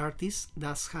groups of artists,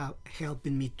 that's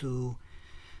helping me to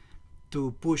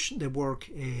push the work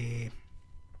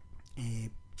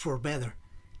for better.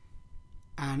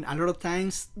 And a lot of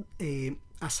times,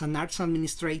 as an arts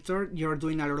administrator, you're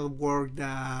doing a lot of work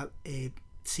that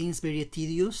seems very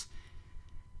tedious,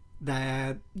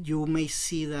 that you may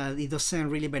see that it doesn't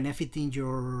really benefit in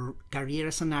your career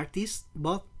as an artist,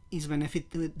 but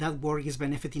that work is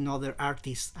benefiting other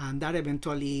artists, and that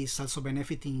eventually is also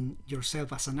benefiting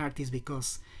yourself as an artist,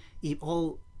 because if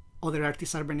all other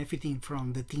artists are benefiting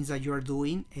from the things that you are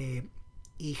doing,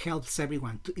 it helps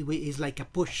everyone. It's like a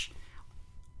push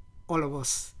all of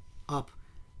us up.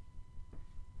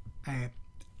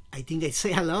 I think I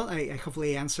say a lot. I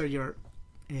hopefully answer your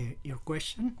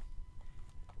question.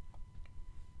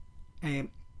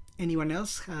 Anyone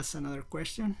else has another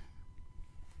question?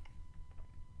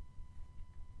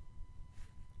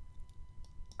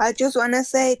 I just want to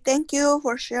say thank you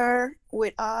for sharing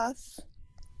with us.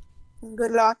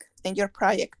 Good luck in your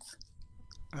project.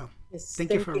 Oh, yes,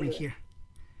 thank you for being here.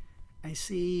 I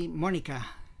see Monica.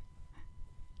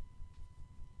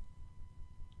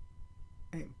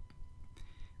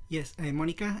 Yes,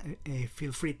 Monica,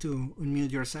 feel free to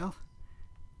unmute yourself.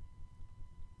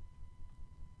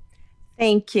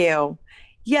 Thank you.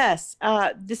 Yes,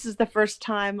 this is the first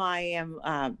time I am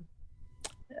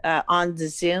on the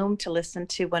Zoom to listen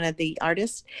to one of the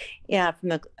artists from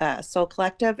the Soul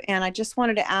Collective. And I just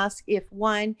wanted to ask if,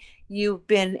 one, you've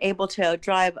been able to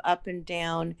drive up and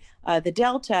down the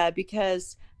Delta,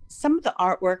 because some of the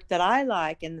artwork that I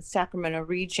like in the Sacramento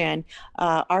region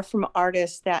are from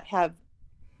artists that have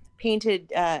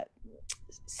painted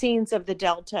scenes of the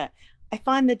Delta. I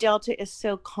find the Delta is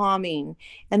so calming.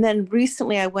 And then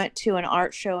recently I went to an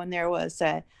art show, and there was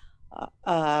a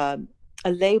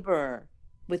laborer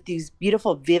with these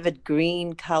beautiful, vivid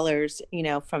green colors,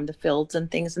 from the fields and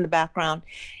things in the background.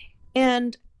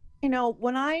 And,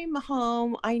 when I'm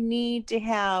home, I need to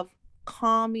have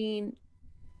calming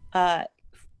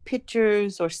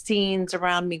pictures or scenes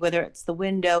around me, whether it's the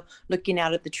window looking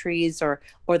out at the trees or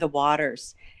the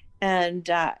waters. And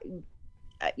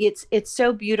it's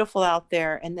so beautiful out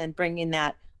there, and then bringing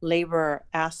that labor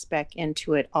aspect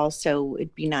into it also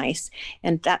would be nice.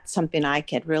 And that's something I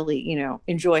could really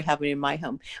enjoy having in my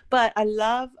home. But I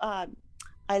love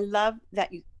that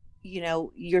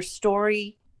your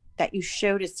story that you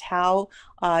showed us how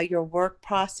your work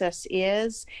process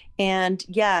is. And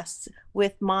yes,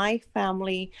 with my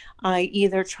family, I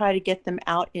either try to get them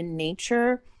out in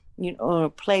nature, or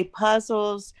play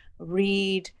puzzles,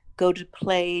 read, go to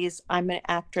plays. I'm an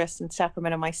actress in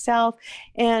Sacramento myself,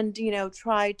 and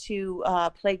try to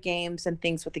play games and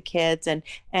things with the kids, and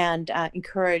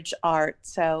encourage art.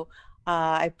 So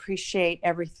I appreciate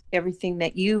everything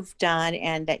that you've done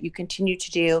and that you continue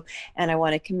to do, and I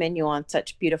want to commend you on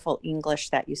such beautiful English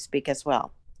that you speak as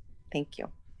well. Thank you.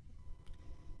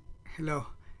 Hello.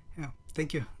 Yeah,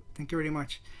 thank you very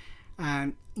much.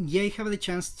 And I have the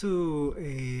chance to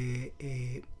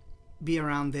be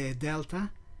around the Delta.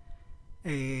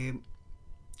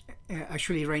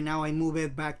 Actually, right now I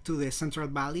moved back to the Central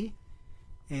Valley,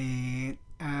 and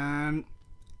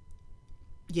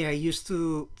I used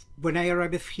to, when I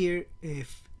arrived here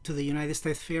to the United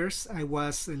States first, I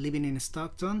was living in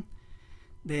Stockton.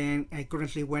 Then I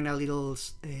currently went a little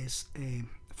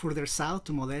further south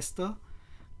to Modesto,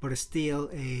 but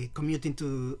still commuting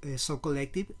to Soul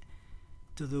Collective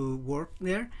to do work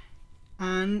there.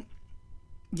 And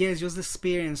yes, just the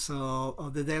experience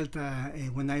of the Delta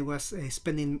when I was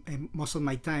spending most of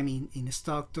my time in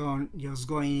Stockton, just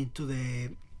going into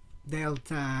the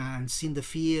Delta and seeing the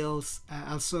fields.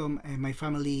 Also, my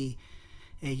family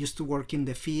used to work in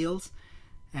the fields.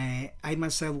 I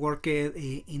myself worked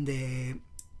in the,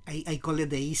 I call it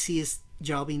the easiest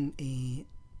job in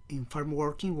farm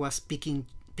working, was picking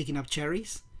up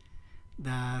cherries.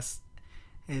 That's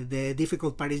the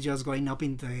difficult part is just going up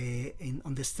on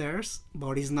the stairs,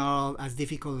 but it's not as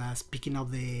difficult as picking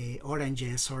up the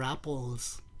oranges or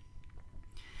apples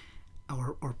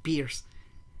or pears.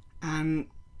 And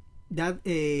that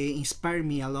inspired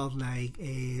me a lot, like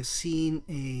seeing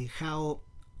how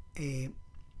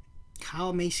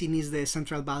amazing is the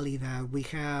Central Valley, that we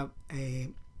have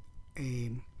the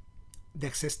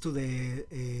access to the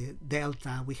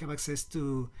Delta. We have access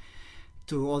to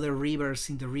other rivers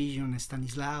in the region,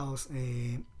 Stanislaus.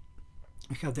 We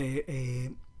have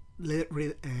the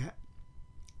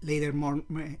later more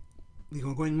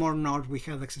going more north, we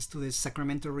have access to the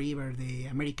Sacramento River, the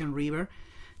American River,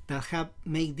 that have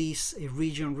made this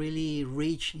region really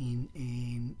rich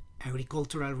in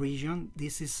agricultural region.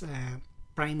 This is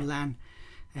prime land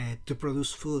to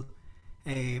produce food.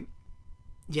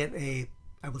 Yet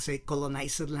I would say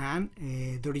colonized land.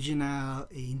 The original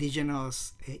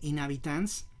indigenous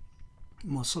inhabitants,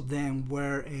 most of them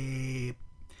were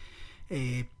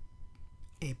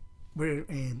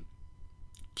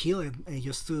killed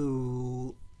just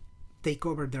to take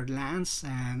over their lands,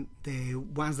 and the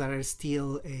ones that are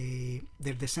still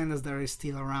their descendants that are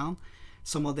still around,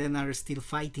 some of them are still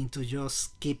fighting to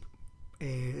just keep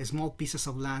small pieces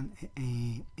of land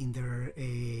in their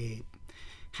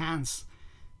hands.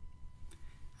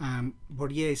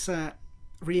 But yeah, it's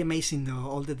really amazing though.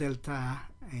 All the Delta,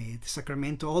 the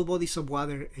Sacramento, all bodies of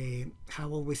water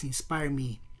have always inspired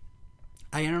me.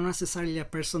 I am not necessarily a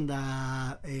person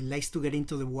that likes to get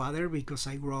into the water, because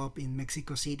I grew up in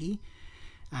Mexico City.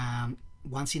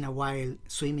 Once in a while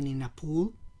swimming in a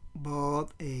pool, but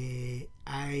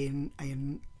I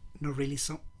am not really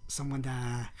someone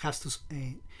that has to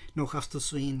know how to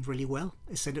swim really well,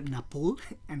 except in a pool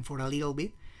and for a little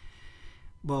bit.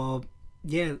 But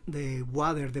yeah, the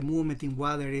water, the movement in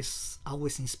water is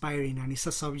always inspiring, and it's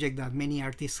a subject that many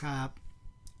artists have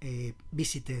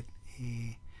visited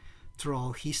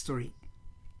throughout history,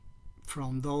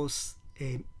 from those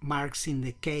marks in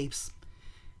the caves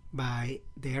by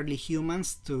the early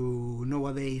humans to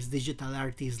nowadays digital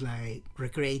artists like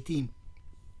recreating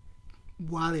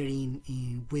water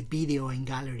with video in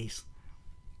galleries.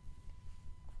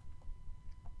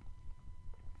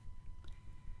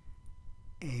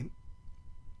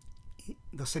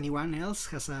 Does anyone else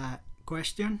has a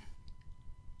question?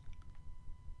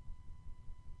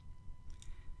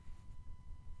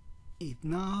 If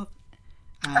not,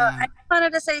 I just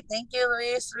wanted to say thank you,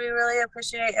 Luis. We really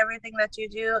appreciate everything that you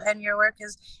do, and your work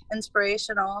is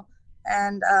inspirational.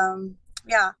 And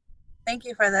yeah, thank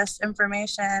you for this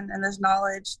information and this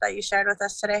knowledge that you shared with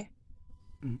us today.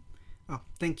 Oh,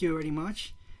 thank you very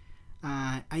much.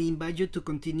 I invite you to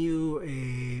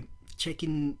continue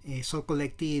checking Soul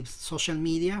Collective's social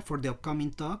media for the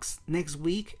upcoming talks. Next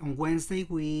week on Wednesday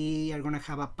we are going to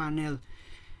have a panel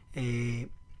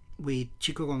with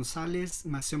Chico Gonzalez,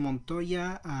 Maceo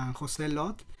Montoya, and Jose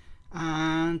Lot,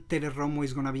 and Tere Romo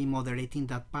is going to be moderating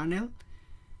that panel.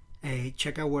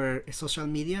 Check our social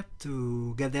media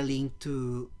to get the link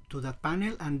to that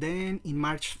panel. And then in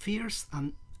March 1st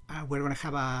we're going to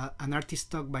have an artist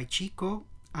talk by Chico,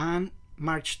 and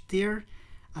March 3rd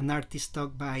an artist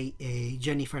talk by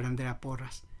Jennifer Andrea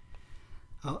Porras.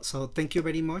 So thank you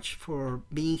very much for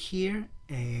being here.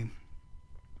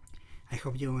 I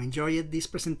hope you enjoyed this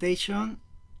presentation,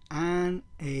 and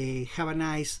have a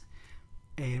nice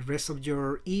rest of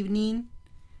your evening,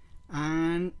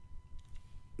 and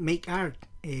make art,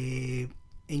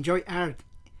 enjoy art.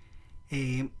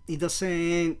 It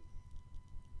doesn't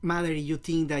matter if you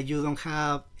think that you don't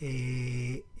have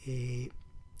the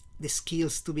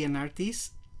skills to be an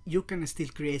artist. You can still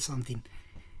create something.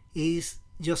 It's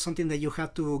just something that you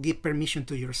have to give permission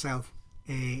to yourself.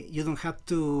 You don't have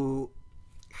to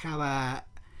have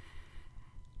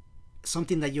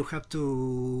something that you have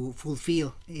to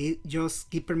fulfill. Just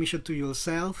give permission to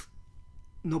yourself,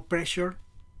 no pressure,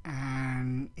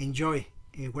 and enjoy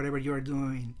whatever you are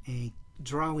doing.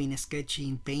 Drawing,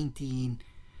 sketching, painting,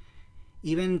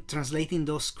 even translating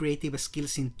those creative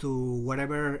skills into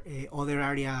whatever other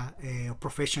area or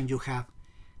profession you have.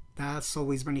 That's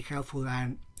always very helpful.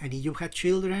 And if you have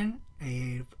children,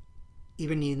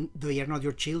 even if they are not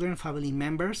your children, family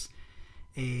members,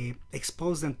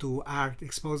 expose them to art,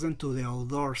 expose them to the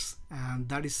outdoors, and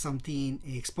that is something.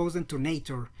 Expose them to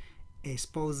nature,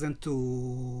 expose them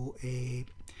to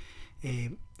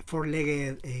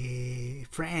four-legged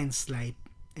friends like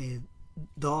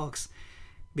dogs,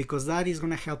 because that is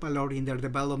going to help a lot in their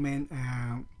development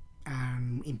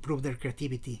and improve their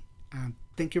creativity. And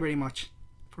thank you very much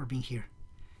for being here.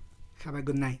 Have a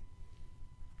good night.